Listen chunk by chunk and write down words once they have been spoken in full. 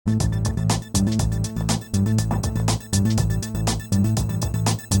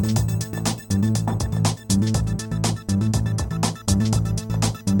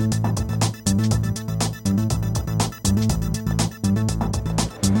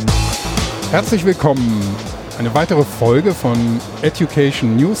Herzlich willkommen. Eine weitere Folge von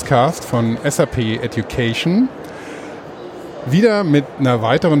Education NewsCast von SAP Education. Wieder mit einer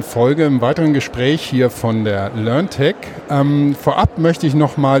weiteren Folge, einem weiteren Gespräch hier von der LearnTec. Vorab möchte ich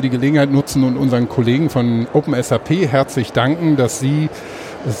nochmal die Gelegenheit nutzen und unseren Kollegen von OpenSAP herzlich danken, dass sie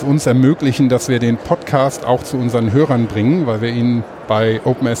es uns ermöglichen, dass wir den Podcast auch zu unseren Hörern bringen, weil wir ihn bei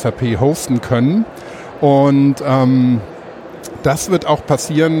OpenSAP hosten können. Und das wird auch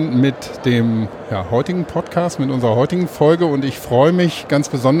passieren mit dem heutigen Podcast, mit unserer heutigen Folge. Und ich freue mich ganz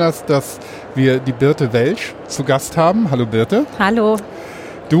besonders, dass wir die Birte Welsch zu Gast haben. Hallo Birte. Hallo.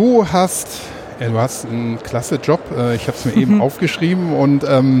 Du hast einen klasse Job. Ich habe es mir eben aufgeschrieben. Und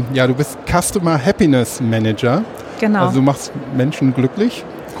du bist Customer Happiness Manager. Genau. Also du machst Menschen glücklich,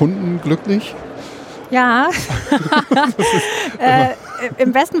 Kunden glücklich. Ja,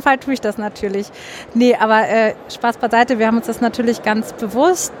 im besten Fall tue ich das natürlich. Nee, aber Spaß beiseite, wir haben uns das natürlich ganz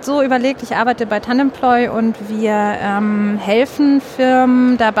bewusst so überlegt. Ich arbeite bei Tanemploy und wir helfen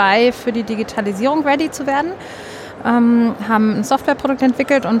Firmen dabei, für die Digitalisierung ready zu werden. Haben ein Softwareprodukt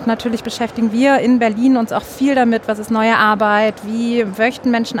entwickelt und natürlich beschäftigen wir in Berlin uns auch viel damit, was ist neue Arbeit, wie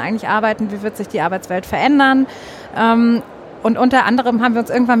möchten Menschen eigentlich arbeiten, wie wird sich die Arbeitswelt verändern. Und unter anderem haben wir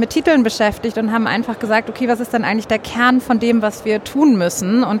uns irgendwann mit Titeln beschäftigt und haben einfach gesagt, okay, was ist denn eigentlich der Kern von dem, was wir tun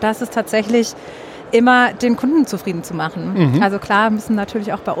müssen? Und das ist tatsächlich immer den Kunden zufrieden zu machen. Also klar müssen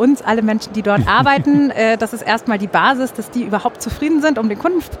natürlich auch bei uns alle Menschen, die dort arbeiten, das ist erstmal die Basis, dass die überhaupt zufrieden sind, um den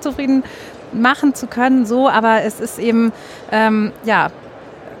Kunden zufrieden machen zu können. So, aber es ist eben,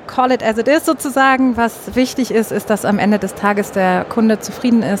 call it as it is sozusagen. Was wichtig ist, dass am Ende des Tages der Kunde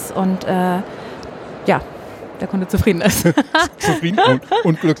zufrieden ist und der Kunde zufrieden ist. Zufrieden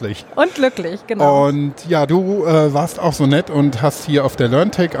und glücklich. Und glücklich, genau. Und ja, du warst auch so nett und hast hier auf der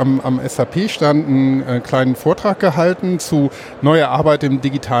LearnTec am SAP-Stand einen kleinen Vortrag gehalten zu neuer Arbeit im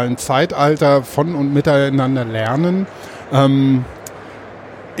digitalen Zeitalter, von und miteinander lernen.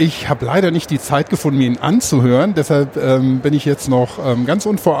 Ich habe leider nicht die Zeit gefunden, mir ihn anzuhören, deshalb bin ich jetzt noch ganz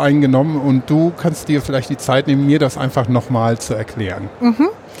unvoreingenommen und du kannst dir vielleicht die Zeit nehmen, mir das einfach nochmal zu erklären.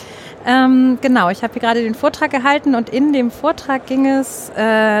 Genau, ich habe hier gerade den Vortrag gehalten und in dem Vortrag ging es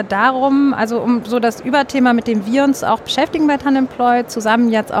darum, also um so das Überthema, mit dem wir uns auch beschäftigen bei Tanemploy,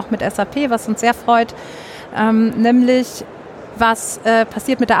 zusammen jetzt auch mit SAP, was uns sehr freut, nämlich was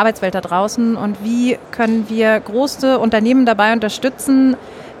passiert mit der Arbeitswelt da draußen und wie können wir große Unternehmen dabei unterstützen,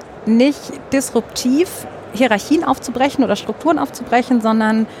 nicht disruptiv Hierarchien aufzubrechen oder Strukturen aufzubrechen,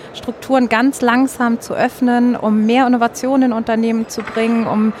 sondern Strukturen ganz langsam zu öffnen, um mehr Innovation in Unternehmen zu bringen,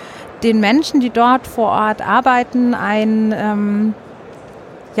 um den Menschen, die dort vor Ort arbeiten, ein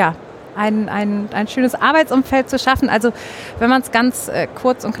schönes Arbeitsumfeld zu schaffen. Also wenn man es ganz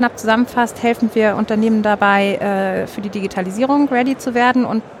kurz und knapp zusammenfasst, helfen wir Unternehmen dabei, für die Digitalisierung ready zu werden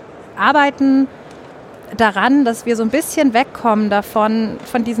und arbeiten daran, dass wir so ein bisschen wegkommen davon,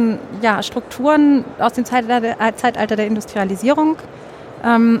 von diesen Strukturen aus dem Zeitalter der Industrialisierung.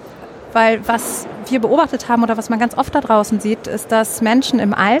 Weil was wir beobachtet haben oder was man ganz oft da draußen sieht, ist, dass Menschen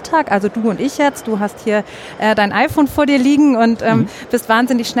im Alltag, also du und ich jetzt, du hast hier dein iPhone vor dir liegen und bist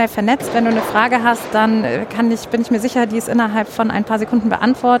wahnsinnig schnell vernetzt. Wenn du eine Frage hast, dann bin ich mir sicher, die ist innerhalb von ein paar Sekunden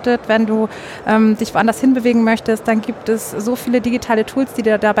beantwortet. Wenn du dich woanders hinbewegen möchtest, dann gibt es so viele digitale Tools, die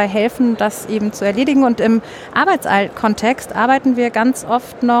dir dabei helfen, das eben zu erledigen. Und im Arbeitskontext arbeiten wir ganz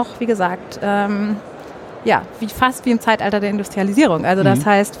oft noch, wie gesagt, fast wie im Zeitalter der Industrialisierung. Also das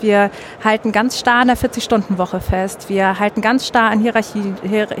heißt, wir halten ganz starr an der 40-Stunden-Woche fest. Wir halten ganz starr an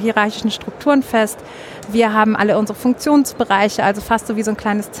hierarchischen Strukturen fest. Wir haben alle unsere Funktionsbereiche, also fast so wie so ein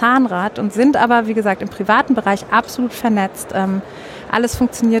kleines Zahnrad und sind aber, wie gesagt, im privaten Bereich absolut vernetzt. Alles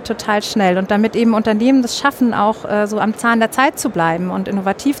funktioniert total schnell. Und damit eben Unternehmen das schaffen, auch so am Zahn der Zeit zu bleiben und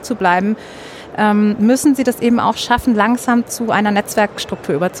innovativ zu bleiben, müssen sie das eben auch schaffen, langsam zu einer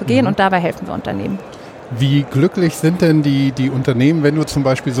Netzwerkstruktur überzugehen. Und dabei helfen wir Unternehmen. Wie glücklich sind denn die Unternehmen, wenn du zum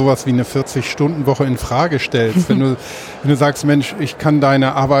Beispiel sowas wie eine 40-Stunden-Woche in Frage stellst? Wenn du sagst, Mensch, ich kann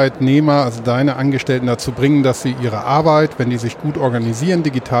deine Arbeitnehmer, also deine Angestellten dazu bringen, dass sie ihre Arbeit, wenn die sich gut organisieren,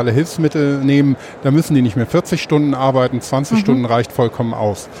 digitale Hilfsmittel nehmen, dann müssen die nicht mehr 40 Stunden arbeiten, 20 Stunden reicht vollkommen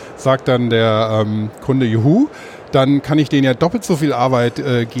aus. Sagt dann der Kunde, juhu, dann kann ich denen ja doppelt so viel Arbeit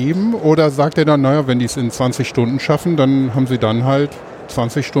geben. Oder sagt er dann, naja, wenn die es in 20 Stunden schaffen, dann haben sie dann halt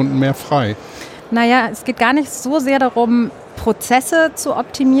 20 Stunden mehr frei. Naja, es geht gar nicht so sehr darum, Prozesse zu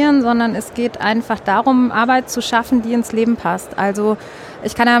optimieren, sondern es geht einfach darum, Arbeit zu schaffen, die ins Leben passt. Also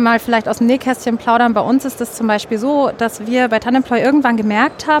ich kann ja mal vielleicht aus dem Nähkästchen plaudern. Bei uns ist es zum Beispiel so, dass wir bei Tanemploy irgendwann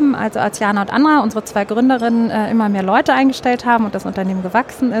gemerkt haben, also als Jana und Anna, unsere 2 Gründerinnen, immer mehr Leute eingestellt haben und das Unternehmen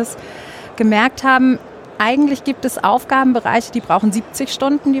gewachsen ist, gemerkt haben, eigentlich gibt es Aufgabenbereiche, die brauchen 70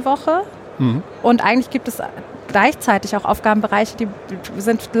 Stunden die Woche Und eigentlich gibt es gleichzeitig auch Aufgabenbereiche, die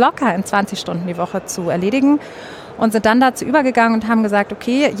sind locker in 20 Stunden die Woche zu erledigen. Und sind dann dazu übergegangen und haben gesagt,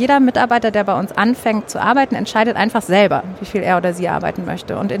 okay, jeder Mitarbeiter, der bei uns anfängt zu arbeiten, entscheidet einfach selber, wie viel er oder sie arbeiten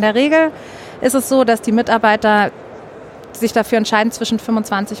möchte. Und in der Regel ist es so, dass die Mitarbeiter sich dafür entscheiden, zwischen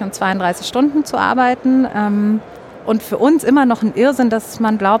 25 und 32 Stunden zu arbeiten. Und für uns immer noch ein Irrsinn, dass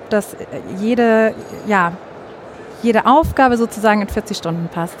man glaubt, dass jede Aufgabe sozusagen in 40 Stunden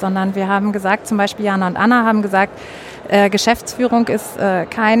passt. Sondern wir haben gesagt, zum Beispiel Jana und Anna haben gesagt, Geschäftsführung ist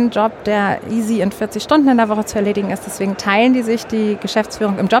kein Job, der easy in 40 Stunden in der Woche zu erledigen ist. Deswegen teilen die sich die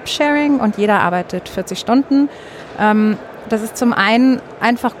Geschäftsführung im Jobsharing und jeder arbeitet 40 Stunden. Das ist zum einen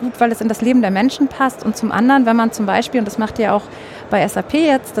einfach gut, weil es in das Leben der Menschen passt und zum anderen, wenn man zum Beispiel, und das macht ihr auch bei SAP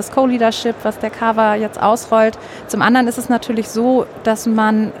jetzt, das Co-Leadership, was der Carver jetzt ausrollt, zum anderen ist es natürlich so, dass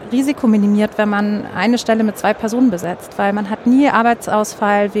man Risiko minimiert, wenn man eine Stelle mit 2 Personen besetzt, weil man hat nie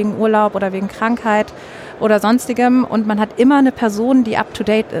Arbeitsausfall wegen Urlaub oder wegen Krankheit oder sonstigem und man hat immer eine Person, die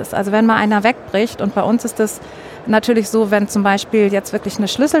up-to-date ist. Also wenn mal einer wegbricht und bei uns ist das natürlich so, wenn zum Beispiel jetzt wirklich eine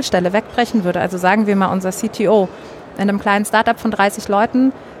Schlüsselstelle wegbrechen würde, also sagen wir mal unser CTO, in einem kleinen Startup von 30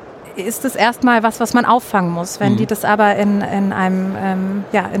 Leuten ist es erstmal was man auffangen muss. Wenn die das aber in einem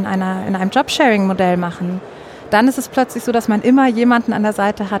Jobsharing-Modell machen, dann ist es plötzlich so, dass man immer jemanden an der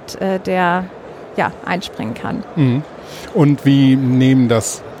Seite hat, der einspringen kann. Und wie nehmen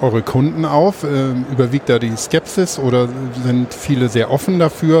das eure Kunden auf? Überwiegt da die Skepsis oder sind viele sehr offen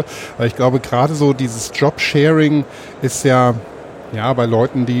dafür? Weil ich glaube, gerade so dieses Jobsharing ist ja bei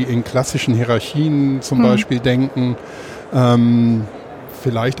Leuten, die in klassischen Hierarchien zum Beispiel denken,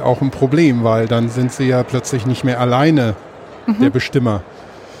 vielleicht auch ein Problem, weil dann sind sie ja plötzlich nicht mehr alleine der Bestimmer.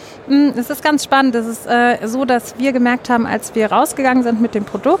 Es ist ganz spannend. Es ist so, dass wir gemerkt haben, als wir rausgegangen sind mit dem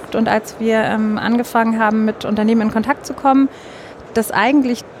Produkt und als wir angefangen haben, mit Unternehmen in Kontakt zu kommen, dass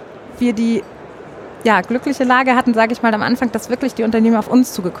eigentlich wir die glückliche Lage hatten, sage ich mal am Anfang, dass wirklich die Unternehmen auf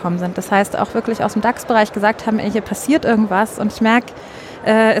uns zugekommen sind. Das heißt, auch wirklich aus dem DAX-Bereich gesagt haben, hier passiert irgendwas und ich merke,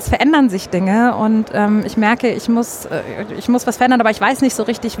 es verändern sich Dinge und ich merke, ich muss was verändern, aber ich weiß nicht so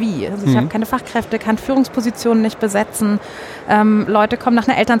richtig wie. Also ich habe keine Fachkräfte, kann Führungspositionen nicht besetzen, Leute kommen nach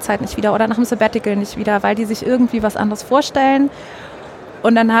einer Elternzeit nicht wieder oder nach einem Sabbatical nicht wieder, weil die sich irgendwie was anderes vorstellen.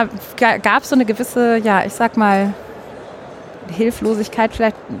 Und dann gab es so eine gewisse, ich sag mal, Hilflosigkeit,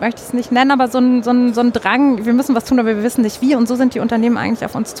 vielleicht möchte ich es nicht nennen, aber so ein Drang, wir müssen was tun, aber wir wissen nicht wie. Und so sind die Unternehmen eigentlich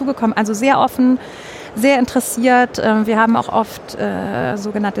auf uns zugekommen. Also sehr offen, sehr interessiert. Wir haben auch oft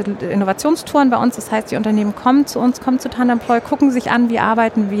sogenannte Innovationstouren bei uns. Das heißt, die Unternehmen kommen zu uns, kommen zu Tandemploy, gucken sich an, wie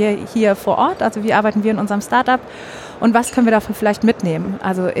arbeiten wir hier vor Ort, also wie arbeiten wir in unserem Startup und was können wir davon vielleicht mitnehmen.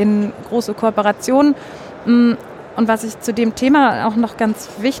 Also in große Kooperationen. Und was ich zu dem Thema auch noch ganz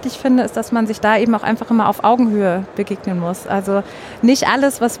wichtig finde, ist, dass man sich da eben auch einfach immer auf Augenhöhe begegnen muss. Also nicht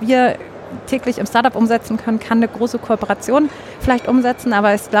alles, was wir täglich im Startup umsetzen können, kann eine große Kooperation vielleicht umsetzen,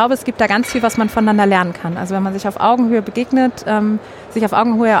 aber ich glaube, es gibt da ganz viel, was man voneinander lernen kann. Also wenn man sich auf Augenhöhe begegnet, sich auf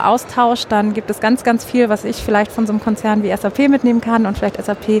Augenhöhe austauscht, dann gibt es ganz, ganz viel, was ich vielleicht von so einem Konzern wie SAP mitnehmen kann und vielleicht gibt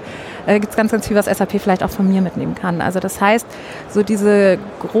es ganz, ganz viel, was SAP vielleicht auch von mir mitnehmen kann. Also das heißt, so diese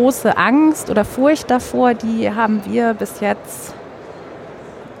große Angst oder Furcht davor, die haben wir bis jetzt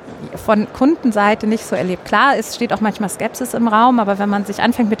von Kundenseite nicht so erlebt. Klar, es steht auch manchmal Skepsis im Raum, aber wenn man sich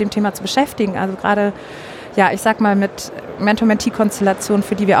anfängt, mit dem Thema zu beschäftigen, also gerade, ich sag mal, mit Mentor-Mentee-Konstellationen,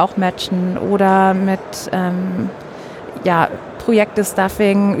 für die wir auch matchen oder mit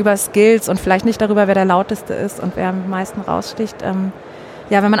Projekte-Stuffing über Skills und vielleicht nicht darüber, wer der Lauteste ist und wer am meisten raussticht.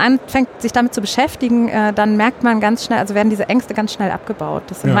 Wenn man anfängt, sich damit zu beschäftigen, dann merkt man ganz schnell, also werden diese Ängste ganz schnell abgebaut.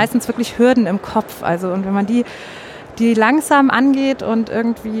 Das sind meistens wirklich Hürden im Kopf. Also und wenn man die langsam angeht und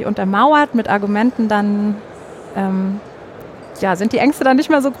irgendwie untermauert mit Argumenten, dann sind die Ängste dann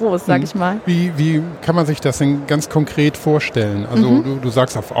nicht mehr so groß, sag ich mal. Wie kann man sich das denn ganz konkret vorstellen? Also du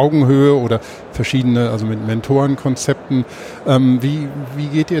sagst auf Augenhöhe oder verschiedene, also mit Mentorenkonzepten. Wie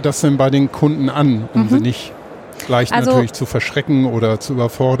geht ihr das denn bei den Kunden an, um sie nicht gleich natürlich zu verschrecken oder zu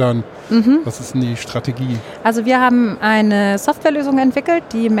überfordern? Was ist denn die Strategie? Also wir haben eine Softwarelösung entwickelt,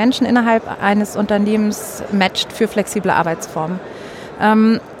 die Menschen innerhalb eines Unternehmens matcht für flexible Arbeitsformen.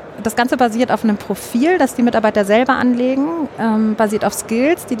 Das Ganze basiert auf einem Profil, das die Mitarbeiter selber anlegen, basiert auf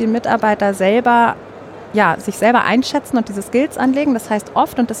Skills, die Mitarbeiter selber, sich selber einschätzen und diese Skills anlegen. Das heißt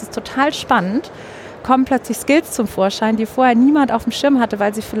oft, und das ist total spannend, kommen plötzlich Skills zum Vorschein, die vorher niemand auf dem Schirm hatte,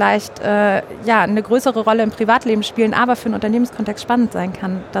 weil sie vielleicht eine größere Rolle im Privatleben spielen, aber für einen Unternehmenskontext spannend sein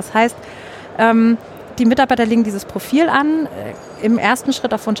kann. Das heißt, die Mitarbeiter legen dieses Profil an, im ersten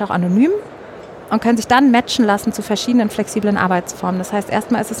Schritt auf Wunsch auch anonym und können sich dann matchen lassen zu verschiedenen flexiblen Arbeitsformen. Das heißt,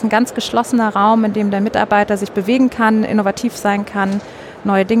 erstmal ist es ein ganz geschlossener Raum, in dem der Mitarbeiter sich bewegen kann, innovativ sein kann,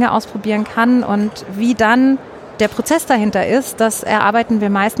 neue Dinge ausprobieren kann und wie dann der Prozess dahinter ist, das erarbeiten wir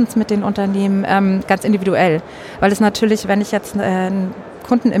meistens mit den Unternehmen ganz individuell. Weil es natürlich, wenn ich jetzt einen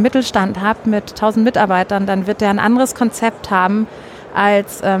Kunden im Mittelstand habe mit 1000 Mitarbeitern, dann wird der ein anderes Konzept haben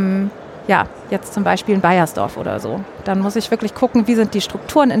als jetzt zum Beispiel in Baiersdorf oder so. Dann muss ich wirklich gucken, wie sind die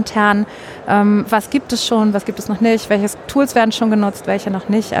Strukturen intern, was gibt es schon, was gibt es noch nicht, welche Tools werden schon genutzt, welche noch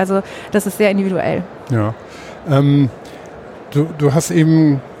nicht. Also das ist sehr individuell. Ja, du hast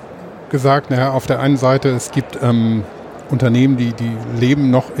eben gesagt, auf der einen Seite, es gibt Unternehmen, die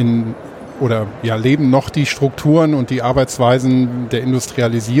leben noch leben noch die Strukturen und die Arbeitsweisen der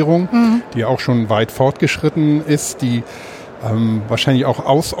Industrialisierung, die auch schon weit fortgeschritten ist, die wahrscheinlich auch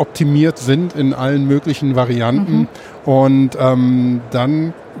ausoptimiert sind in allen möglichen Varianten. Und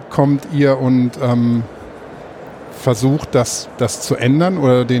dann kommt ihr und versucht, das zu ändern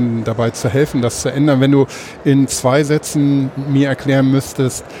oder denen dabei zu helfen, das zu ändern. Wenn du in 2 Sätzen mir erklären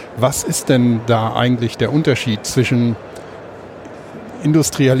müsstest, was ist denn da eigentlich der Unterschied zwischen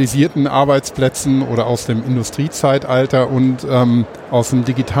industrialisierten Arbeitsplätzen oder aus dem Industriezeitalter und aus dem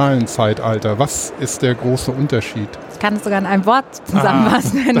digitalen Zeitalter? Was ist der große Unterschied? Ich kann es sogar in einem Wort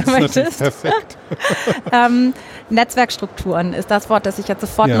zusammenfassen, wenn du möchtest. Perfekt. Netzwerkstrukturen ist das Wort, das ich jetzt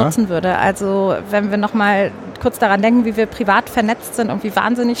sofort nutzen würde. Also wenn wir nochmal kurz daran denken, wie wir privat vernetzt sind und wie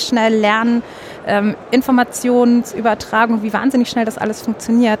wahnsinnig schnell lernen, Informationsübertragung, wie wahnsinnig schnell das alles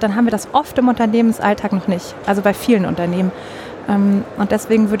funktioniert, dann haben wir das oft im Unternehmensalltag noch nicht. Also bei vielen Unternehmen. Und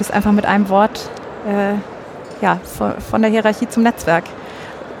deswegen würde ich es einfach mit einem Wort von der Hierarchie zum Netzwerk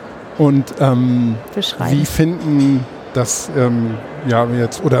beschreiben. Wie finden das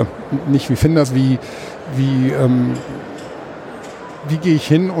wie gehe ich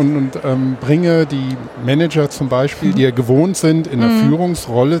hin und bringe die Manager zum Beispiel, die ja gewohnt sind, in der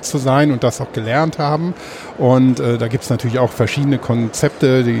Führungsrolle zu sein und das auch gelernt haben. Und da gibt es natürlich auch verschiedene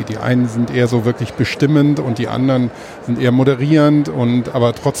Konzepte. Die einen sind eher so wirklich bestimmend und die anderen sind eher moderierend.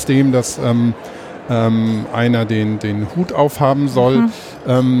 Aber trotzdem, dass einer den Hut aufhaben soll.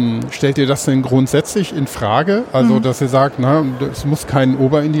 Stellt ihr das denn grundsätzlich in Frage? Also, dass ihr sagt, es muss keinen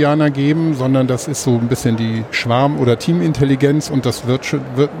Oberindianer geben, sondern das ist so ein bisschen die Schwarm- oder Teamintelligenz und das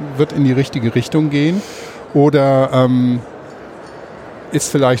wird in die richtige Richtung gehen? Oder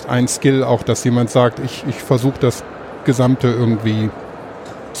ist vielleicht ein Skill auch, dass jemand sagt, ich versuche das Gesamte irgendwie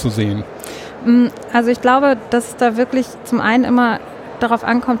zu sehen? Also ich glaube, dass da wirklich zum einen immer darauf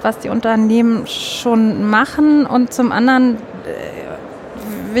ankommt, was die Unternehmen schon machen und zum anderen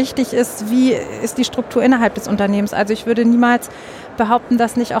wichtig ist, wie ist die Struktur innerhalb des Unternehmens. Also ich würde niemals behaupten,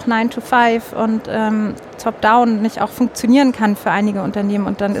 dass nicht auch 9 to 5 und Top-Down nicht auch funktionieren kann für einige Unternehmen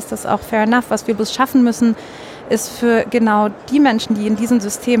und dann ist das auch fair enough. Was wir bloß schaffen müssen, ist für genau die Menschen, die in diesem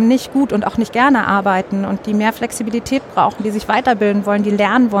System nicht gut und auch nicht gerne arbeiten und die mehr Flexibilität brauchen, die sich weiterbilden wollen, die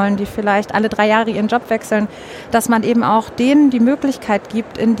lernen wollen, die vielleicht alle 3 Jahre ihren Job wechseln, dass man eben auch denen die Möglichkeit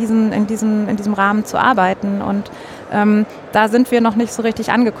gibt, in diesem Rahmen zu arbeiten. Und da sind wir noch nicht so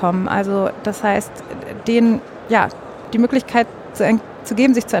richtig angekommen. Also das heißt, denen die Möglichkeit zu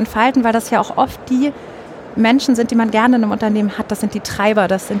geben, sich zu entfalten, weil das ja auch oft die Menschen sind, die man gerne in einem Unternehmen hat, das sind die Treiber,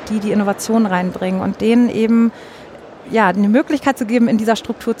 das sind die Innovationen reinbringen und denen eben eine Möglichkeit zu geben, in dieser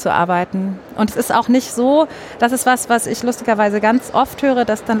Struktur zu arbeiten. Und es ist auch nicht so, das ist was ich lustigerweise ganz oft höre,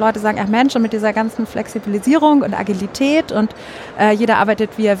 dass dann Leute sagen, ach Mensch, und mit dieser ganzen Flexibilisierung und Agilität und jeder arbeitet,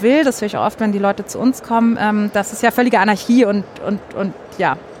 wie er will, das höre ich auch oft, wenn die Leute zu uns kommen, das ist ja völlige Anarchie und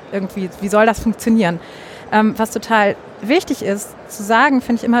irgendwie, wie soll das funktionieren? Was total wichtig ist zu sagen,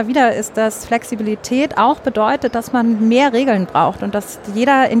 finde ich immer wieder, ist, dass Flexibilität auch bedeutet, dass man mehr Regeln braucht und dass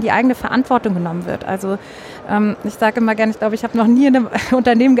jeder in die eigene Verantwortung genommen wird. Also ich sage immer gerne, ich glaube, ich habe noch nie in einem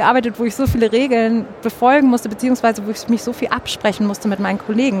Unternehmen gearbeitet, wo ich so viele Regeln befolgen musste, beziehungsweise wo ich mich so viel absprechen musste mit meinen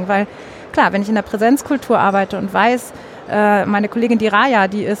Kollegen. Weil klar, wenn ich in der Präsenzkultur arbeite und weiß, meine Kollegin die Raya,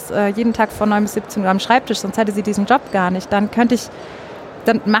 die ist jeden Tag von 9 bis 17 Uhr am Schreibtisch, sonst hätte sie diesen Job gar nicht, dann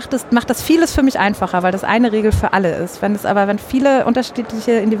macht das vieles für mich einfacher, weil das eine Regel für alle ist. Wenn viele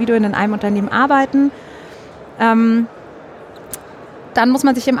unterschiedliche Individuen in einem Unternehmen arbeiten, dann muss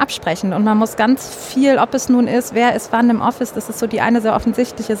man sich eben absprechen und man muss ganz viel, ob es nun ist, wer ist wann im Office, das ist so die eine sehr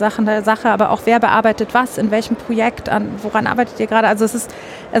offensichtliche Sache, aber auch wer bearbeitet was, in welchem Projekt, woran arbeitet ihr gerade. Also es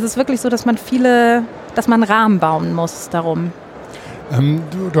ist wirklich so, dass man einen Rahmen bauen muss darum.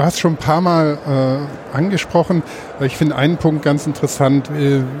 Du hast schon ein paar Mal angesprochen, ich finde einen Punkt ganz interessant,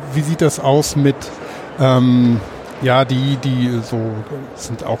 wie sieht das aus mit, die so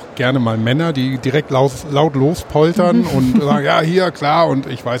sind auch gerne mal Männer, die direkt laut lospoltern und sagen, ja, hier, klar, und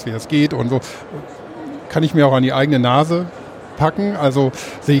ich weiß, wie das geht und so. Kann ich mir auch an die eigene Nase packen, also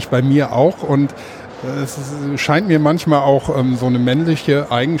sehe ich bei mir auch und Es scheint mir manchmal auch so eine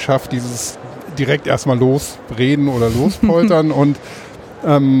männliche Eigenschaft, dieses direkt erstmal losreden oder lospoltern und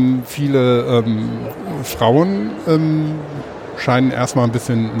viele Frauen scheinen erstmal ein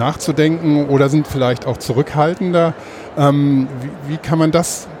bisschen nachzudenken oder sind vielleicht auch zurückhaltender. Wie kann man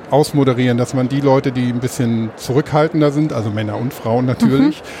das ausmoderieren, dass man die Leute, die ein bisschen zurückhaltender sind, also Männer und Frauen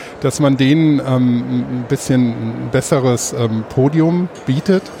natürlich, dass man denen ein bisschen ein besseres Podium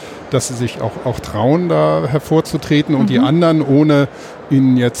bietet, dass sie sich auch trauen, da hervorzutreten und die anderen, ohne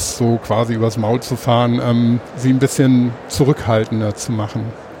ihnen jetzt so quasi übers Maul zu fahren, sie ein bisschen zurückhaltender zu machen?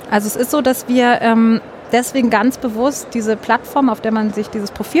 Also es ist so, dass wir deswegen ganz bewusst diese Plattform, auf der man sich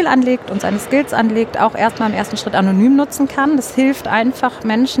dieses Profil anlegt und seine Skills anlegt, auch erstmal im ersten Schritt anonym nutzen kann. Das hilft einfach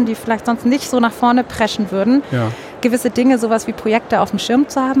Menschen, die vielleicht sonst nicht so nach vorne preschen würden, gewisse Dinge, sowas wie Projekte auf dem Schirm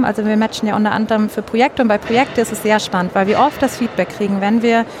zu haben. Also wir matchen ja unter anderem für Projekte und bei Projekten ist es sehr spannend, weil wir oft das Feedback kriegen, wenn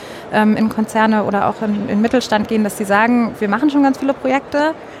wir in Konzerne oder auch in Mittelstand gehen, dass sie sagen, wir machen schon ganz viele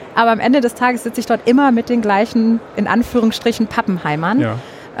Projekte, aber am Ende des Tages sitze ich dort immer mit den gleichen, in Anführungsstrichen, Pappenheimern,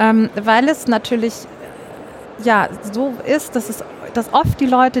 weil es natürlich so ist, dass oft die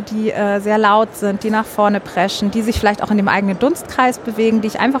Leute, die sehr laut sind, die nach vorne preschen, die sich vielleicht auch in dem eigenen Dunstkreis bewegen, die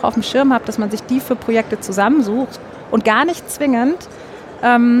ich einfach auf dem Schirm habe, dass man sich die für Projekte zusammensucht und gar nicht zwingend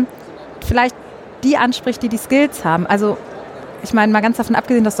vielleicht die anspricht, die Skills haben. Also ich meine, mal ganz davon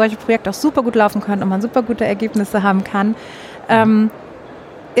abgesehen, dass solche Projekte auch super gut laufen können und man super gute Ergebnisse haben kann,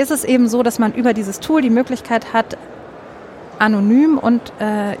 ist es eben so, dass man über dieses Tool die Möglichkeit hat, anonym und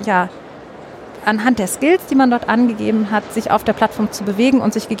anhand der Skills, die man dort angegeben hat, sich auf der Plattform zu bewegen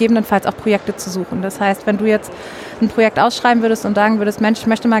und sich gegebenenfalls auch Projekte zu suchen. Das heißt, wenn du jetzt ein Projekt ausschreiben würdest und sagen würdest, Mensch, ich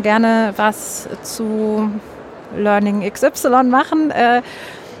möchte mal gerne was zu Learning XY machen,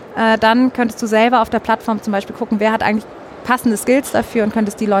 dann könntest du selber auf der Plattform zum Beispiel gucken, wer hat eigentlich passende Skills dafür und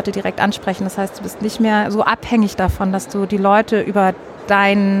könntest die Leute direkt ansprechen. Das heißt, du bist nicht mehr so abhängig davon, dass du die Leute über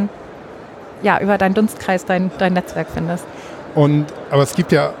deinen Dunstkreis, dein Netzwerk findest. Aber es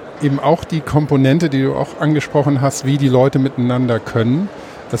gibt ja eben auch die Komponente, die du auch angesprochen hast, wie die Leute miteinander können.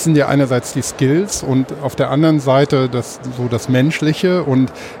 Das sind ja einerseits die Skills und auf der anderen Seite das Menschliche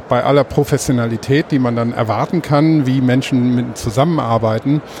und bei aller Professionalität, die man dann erwarten kann, wie Menschen mit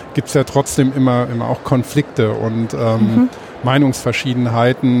zusammenarbeiten, gibt es ja trotzdem immer auch Konflikte und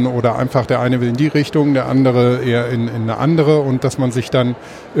Meinungsverschiedenheiten oder einfach der eine will in die Richtung, der andere eher in eine andere und dass man sich dann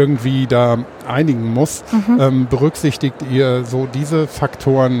irgendwie da einigen muss. Berücksichtigt ihr so diese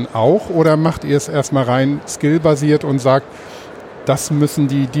Faktoren auch oder macht ihr es erstmal rein skillbasiert und sagt, das müssen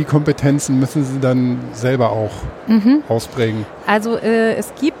die Kompetenzen müssen sie dann selber auch ausprägen? Also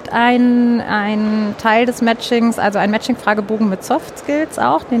es gibt einen Teil des Matchings, also einen Matching-Fragebogen mit Soft Skills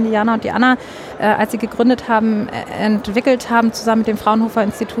auch, den die Jana und die Anna, als sie gegründet haben, entwickelt haben, zusammen mit dem Fraunhofer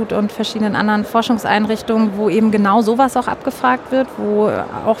Institut und verschiedenen anderen Forschungseinrichtungen, wo eben genau sowas auch abgefragt wird, wo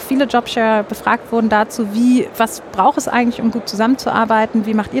auch viele Jobshare befragt wurden dazu, was braucht es eigentlich, um gut zusammenzuarbeiten,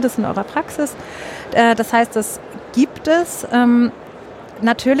 wie macht ihr das in eurer Praxis? Das heißt, das gibt es.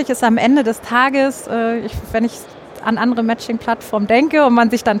 Natürlich ist am Ende des Tages, wenn ich an andere Matching-Plattformen denke und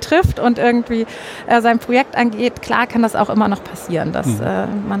man sich dann trifft und irgendwie sein Projekt angeht, klar kann das auch immer noch passieren, dass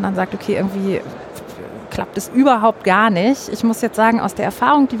man dann sagt, okay, irgendwie klappt es überhaupt gar nicht. Ich muss jetzt sagen, aus der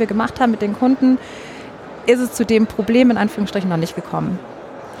Erfahrung, die wir gemacht haben mit den Kunden, ist es zu dem Problem in Anführungsstrichen noch nicht gekommen.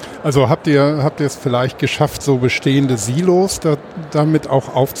 Also habt ihr es vielleicht geschafft, so bestehende Silos damit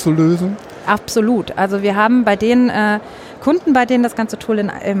auch aufzulösen? Absolut. Also wir haben bei den Kunden, bei denen das ganze Tool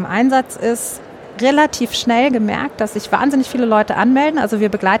im Einsatz ist, relativ schnell gemerkt, dass sich wahnsinnig viele Leute anmelden. Also wir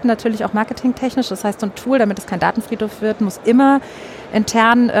begleiten natürlich auch marketingtechnisch. Das heißt, so ein Tool, damit es kein Datenfriedhof wird, muss immer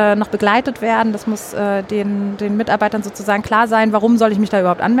intern noch begleitet werden. Das muss den Mitarbeitern sozusagen klar sein, warum soll ich mich da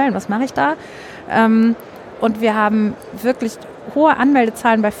überhaupt anmelden, was mache ich da? Und wir haben wirklich hohe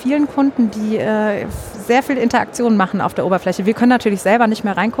Anmeldezahlen bei vielen Kunden, die sehr viel Interaktion machen auf der Oberfläche. Wir können natürlich selber nicht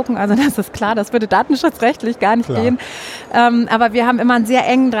mehr reingucken, also das ist klar, das würde datenschutzrechtlich gar nicht gehen. Aber wir haben immer einen sehr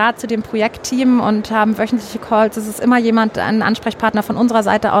engen Draht zu dem Projektteam und haben wöchentliche Calls. Es ist immer ein Ansprechpartner von unserer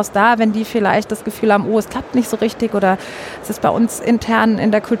Seite aus da, wenn die vielleicht das Gefühl haben, es klappt nicht so richtig oder es ist bei uns intern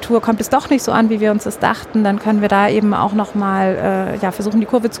in der Kultur, kommt es doch nicht so an, wie wir uns das dachten, dann können wir da eben auch nochmal versuchen, die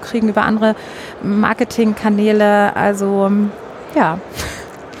Kurve zu kriegen über andere Marketingkanäle. Also ja,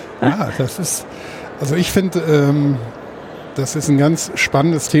 also ich finde, das ist ein ganz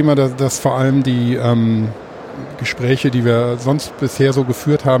spannendes Thema, das vor allem die Gespräche, die wir sonst bisher so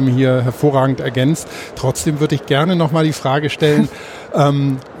geführt haben, hier hervorragend ergänzt. Trotzdem würde ich gerne nochmal die Frage stellen,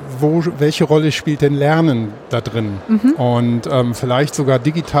 welche Rolle spielt denn Lernen da drin? Und vielleicht sogar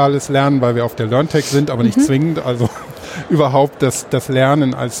digitales Lernen, weil wir auf der LearnTec sind, aber nicht zwingend. Also überhaupt das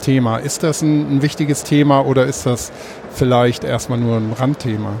Lernen als Thema? Ist das ein wichtiges Thema oder ist das vielleicht erstmal nur ein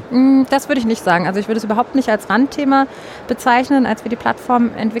Randthema? Das würde ich nicht sagen. Also ich würde es überhaupt nicht als Randthema bezeichnen. Als wir die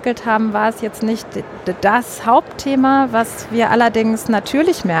Plattform entwickelt haben, war es jetzt nicht das Hauptthema, was wir allerdings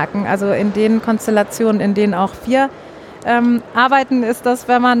natürlich merken. Also in den Konstellationen, in denen auch wir arbeiten, ist das,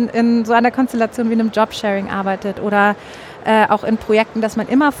 wenn man in so einer Konstellation wie einem Jobsharing arbeitet oder auch in Projekten, dass man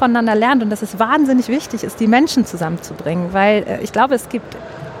immer voneinander lernt und dass es wahnsinnig wichtig ist, die Menschen zusammenzubringen, weil ich glaube, es gibt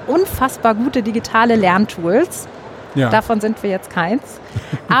unfassbar gute digitale Lerntools. Ja. Davon sind wir jetzt keins.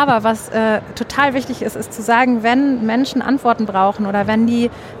 Aber was total wichtig ist, ist zu sagen, wenn Menschen Antworten brauchen oder wenn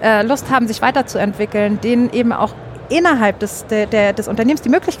die Lust haben, sich weiterzuentwickeln, denen eben auch innerhalb des Unternehmens die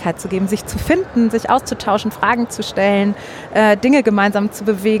Möglichkeit zu geben, sich zu finden, sich auszutauschen, Fragen zu stellen, Dinge gemeinsam zu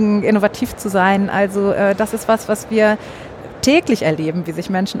bewegen, innovativ zu sein. Also das ist was wir täglich erleben, wie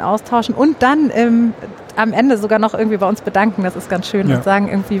sich Menschen austauschen und dann am Ende sogar noch irgendwie bei uns bedanken. Das ist ganz schön und sagen,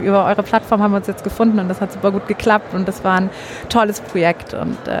 irgendwie über eure Plattform haben wir uns jetzt gefunden und das hat super gut geklappt und das war ein tolles Projekt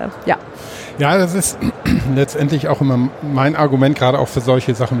und ja. Ja, das ist letztendlich auch immer mein Argument, gerade auch für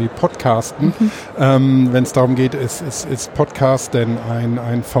solche Sachen wie Podcasten. Wenn es darum geht, ist Podcast denn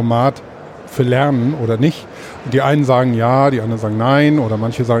ein Format für Lernen oder nicht? Und die einen sagen ja, die anderen sagen nein oder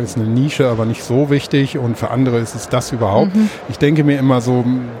manche sagen, es ist eine Nische, aber nicht so wichtig und für andere ist es das überhaupt. Ich denke mir immer so,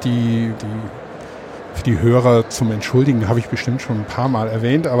 für die Hörer zum Entschuldigen habe ich bestimmt schon ein paar Mal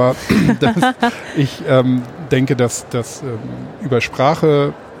erwähnt, aber ich denke, dass über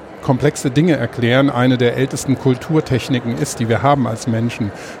Sprache komplexe Dinge erklären eine der ältesten Kulturtechniken ist, die wir haben als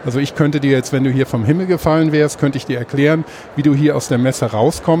Menschen. Also ich könnte dir jetzt, wenn du hier vom Himmel gefallen wärst, könnte ich dir erklären, wie du hier aus der Messe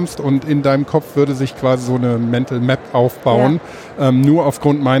rauskommst und in deinem Kopf würde sich quasi so eine Mental Map aufbauen, nur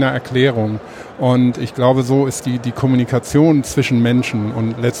aufgrund meiner Erklärung. Und ich glaube, so ist die Kommunikation zwischen Menschen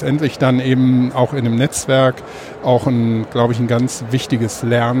und letztendlich dann eben auch in einem Netzwerk auch glaube ich, ein ganz wichtiges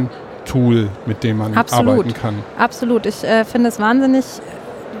Lerntool, mit dem man arbeiten kann. Absolut. Ich finde es wahnsinnig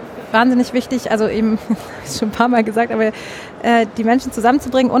wichtig, also eben, ich schon ein paar Mal gesagt, aber die Menschen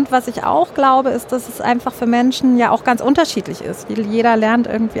zusammenzubringen. Und was ich auch glaube, ist, dass es einfach für Menschen ja auch ganz unterschiedlich ist. Jeder lernt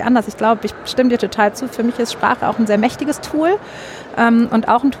irgendwie anders. Ich glaube, ich stimme dir total zu. Für mich ist Sprache auch ein sehr mächtiges Tool und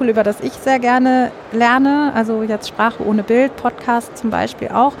auch ein Tool, über das ich sehr gerne lerne. Also jetzt Sprache ohne Bild, Podcast zum Beispiel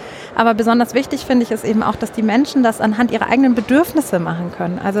auch. Aber besonders wichtig finde ich es eben auch, dass die Menschen das anhand ihrer eigenen Bedürfnisse machen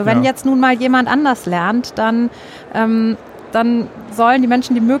können. Also wenn jetzt nun mal jemand anders lernt, dann sollen die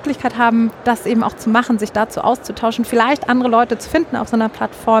Menschen die Möglichkeit haben, das eben auch zu machen, sich dazu auszutauschen, vielleicht andere Leute zu finden auf so einer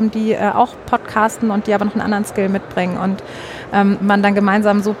Plattform, die auch podcasten und die aber noch einen anderen Skill mitbringen und man dann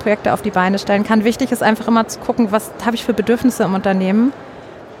gemeinsam so Projekte auf die Beine stellen kann. Wichtig ist einfach immer zu gucken, was habe ich für Bedürfnisse im Unternehmen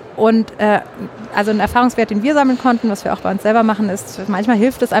und also ein Erfahrungswert, den wir sammeln konnten, was wir auch bei uns selber machen, ist, manchmal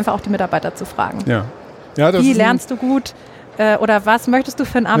hilft es einfach auch, die Mitarbeiter zu fragen. Ja, das wie lernst du gut? Oder was möchtest du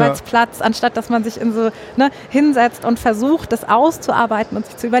für einen Arbeitsplatz, anstatt dass man sich in so hinsetzt und versucht, das auszuarbeiten und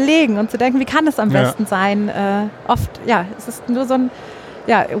sich zu überlegen und zu denken, wie kann es am besten sein? Oft, es ist nur so ein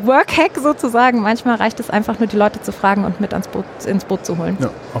Workhack sozusagen. Manchmal reicht es einfach nur, die Leute zu fragen und mit ins Boot zu holen. Ja,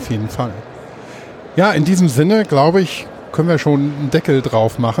 auf jeden Fall. Ja, in diesem Sinne, glaube ich, können wir schon einen Deckel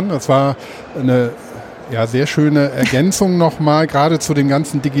drauf machen. Das war eine sehr schöne Ergänzung nochmal, gerade zu dem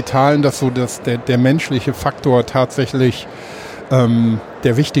ganzen Digitalen, dass so der menschliche Faktor tatsächlich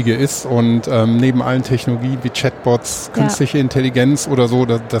der wichtige ist und neben allen Technologien wie Chatbots, künstliche Intelligenz oder so,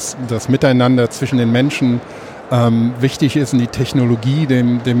 das Miteinander zwischen den Menschen wichtig ist und die Technologie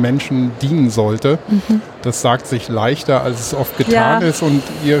dem Menschen dienen sollte. Das sagt sich leichter, als es oft getan ist und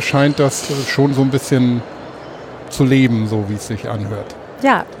ihr scheint das schon so ein bisschen zu leben, so wie es sich anhört.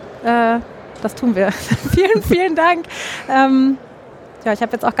 Ja, das tun wir. Vielen, vielen Dank. Ich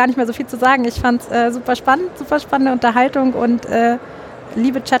habe jetzt auch gar nicht mehr so viel zu sagen. Ich fand es super spannende Unterhaltung und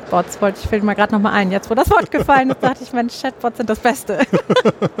liebe Chatbots, fällt mir gerade nochmal ein. Jetzt, wo das Wort gefallen ist, dachte ich, Mensch, Chatbots sind das Beste.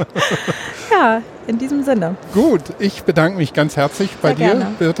 Ja, in diesem Sinne. Gut, ich bedanke mich ganz herzlich bei dir, gerne.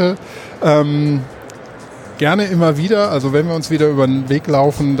 Birte. Gerne immer wieder, also wenn wir uns wieder über den Weg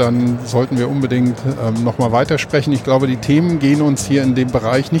laufen, dann sollten wir unbedingt nochmal weitersprechen. Ich glaube, die Themen gehen uns hier in dem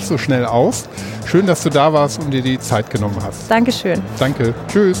Bereich nicht so schnell aus. Schön, dass du da warst und dir die Zeit genommen hast. Dankeschön. Danke.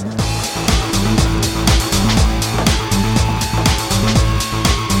 Tschüss.